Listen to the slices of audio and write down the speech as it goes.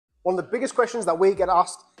One of the biggest questions that we get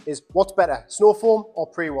asked is what's better, Snowfoam or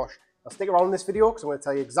pre-wash? Now stick around in this video because I'm going to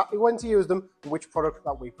tell you exactly when to use them and which product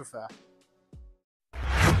that we prefer.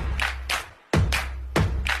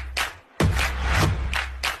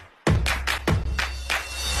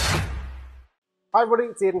 Hi everybody,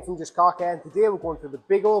 it's Aidan from Just Car Care, and today we're going through the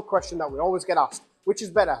big old question that we always get asked, which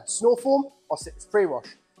is better, Snowfoam or citrus pre-wash?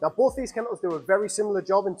 Now both these chemicals do a very similar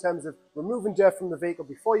job in terms of removing dirt from the vehicle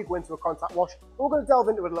before you go into a contact wash, and we're going to delve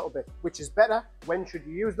into it a little bit. Which is better, when should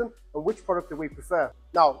you use them, and which product do we prefer?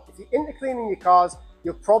 Now, if you're into cleaning your cars,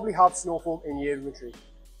 you'll probably have Snowfoam in your inventory.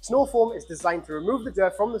 Snowfoam is designed to remove the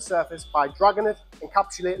dirt from the surface by dragging it,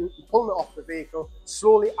 encapsulating and pulling it off the vehicle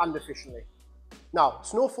slowly and efficiently. Now,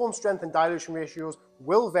 Snowfoam strength and dilution ratios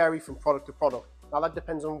will vary from product to product. Now that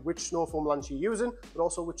depends on which Snowfoam lance you're using, but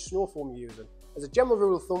also which Snowfoam you're using. As a general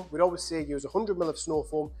rule of thumb, we'd always say use 100 ml of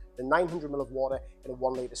Snowfoam and 900 ml of water in a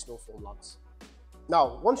 1 litre Snowfoam lance.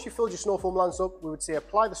 Now, once you've filled your Snowfoam lance up, we would say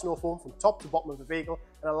apply the Snowfoam from top to bottom of the vehicle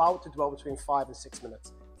and allow it to dwell between 5 and 6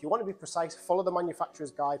 minutes. If you want to be precise, follow the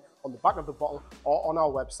manufacturer's guide on the back of the bottle or on our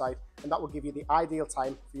website, and that will give you the ideal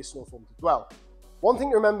time for your Snowfoam to dwell. One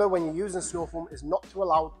thing to remember when you're using Snowfoam is not to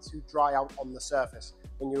allow it to dry out on the surface.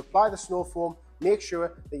 When you apply the Snowfoam, make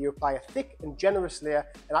sure that you apply a thick and generous layer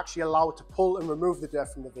and actually allow it to pull and remove the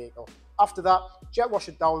dirt from the vehicle. After that, jet wash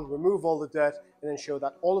it down, remove all the dirt, and ensure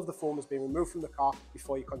that all of the foam has been removed from the car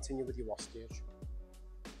before you continue with your wash stage.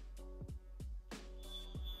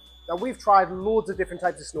 Now we've tried loads of different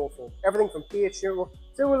types of Snowfoam, everything from pH 0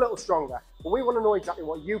 to a little stronger, but we want to know exactly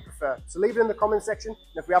what you prefer, so leave it in the comment section,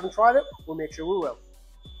 and if we haven't tried it, we'll make sure we will.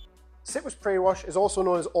 Citrus pre-wash is also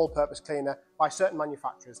known as all-purpose cleaner by certain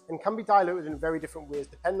manufacturers and can be diluted in very different ways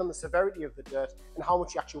depending on the severity of the dirt and how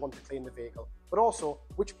much you actually want to clean the vehicle, but also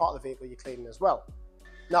which part of the vehicle you're cleaning as well.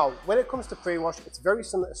 Now, when it comes to pre-wash, it's very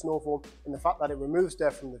similar to Snowfoam in the fact that it removes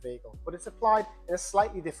dirt from the vehicle, but it's applied in a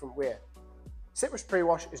slightly different way. Citrus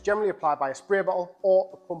pre-wash is generally applied by a spray bottle or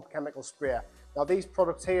a pump chemical sprayer. Now these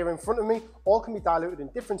products here in front of me all can be diluted in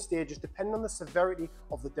different stages depending on the severity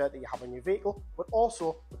of the dirt that you have on your vehicle, but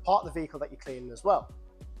also the part of the vehicle that you're cleaning as well.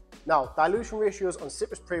 Now, dilution ratios on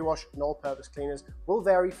citrus pre-wash and all-purpose cleaners will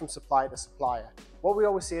vary from supplier to supplier. What we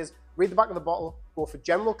always say is read the back of the bottle, go for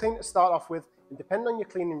general clean to start off with, and depending on your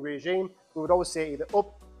cleaning regime, we would always say either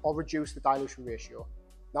up or reduce the dilution ratio.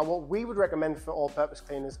 Now what we would recommend for all-purpose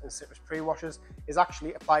cleaners and citrus pre-washers is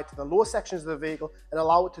actually apply it to the lower sections of the vehicle and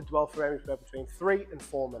allow it to dwell for anywhere between 3 and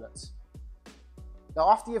 4 minutes. Now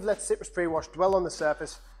after you've let citrus pre-wash dwell on the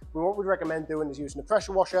surface, what we'd recommend doing is using a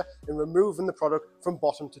pressure washer and removing the product from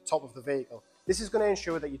bottom to top of the vehicle. This is going to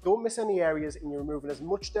ensure that you don't miss any areas and you're removing as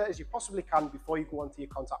much dirt as you possibly can before you go onto your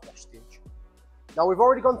contact wash stage. Now we've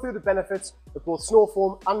already gone through the benefits of both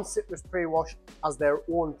Snowfoam and citrus pre-wash as their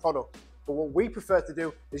own product. But what we prefer to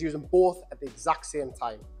do is use them both at the exact same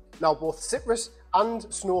time. Now both citrus and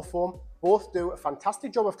Snowfoam both do a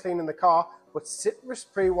fantastic job of cleaning the car, but citrus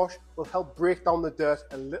pre-wash will help break down the dirt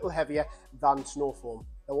a little heavier than Snowfoam.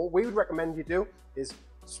 Now what we would recommend you do is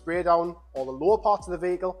spray down all the lower parts of the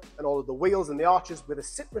vehicle and all of the wheels and the arches with a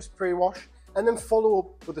citrus pre-wash, and then follow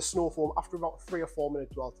up with the Snowfoam after about 3 or 4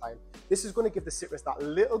 minute dwell time. This is going to give the citrus that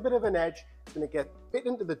little bit of an edge. It's going to get bit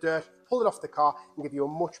into the dirt, pull it off the car, and give you a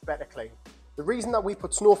much better clean. The reason that we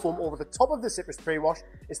put Snowfoam over the top of the citrus pre-wash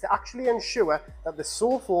is to actually ensure that the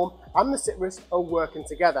Snowfoam and the citrus are working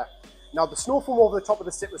together. Now the Snowfoam over the top of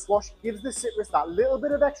the citrus wash gives the citrus that little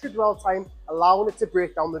bit of extra dwell time, allowing it to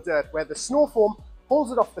break down the dirt, where the Snowfoam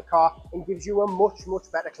pulls it off the car and gives you a much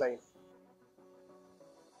better clean.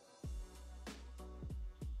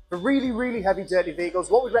 For really heavy dirty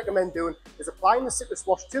vehicles, what we'd recommend doing is applying the citrus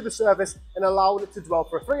wash to the surface and allowing it to dwell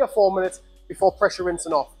for 3 or 4 minutes before pressure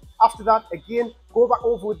rinsing off. After that, again, go back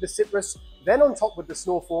over with the citrus, then on top with the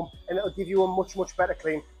Snowfoam, and it'll give you a much better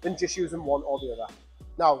clean than just using one or the other.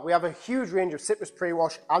 Now, we have a huge range of citrus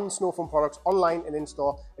pre-wash and Snowfoam products online and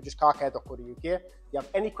in-store at justcarcare.co.uk. If you have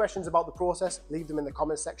any questions about the process, leave them in the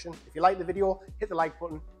comments section. If you like the video, hit the like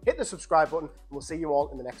button, hit the subscribe button, and we'll see you all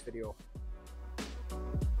in the next video.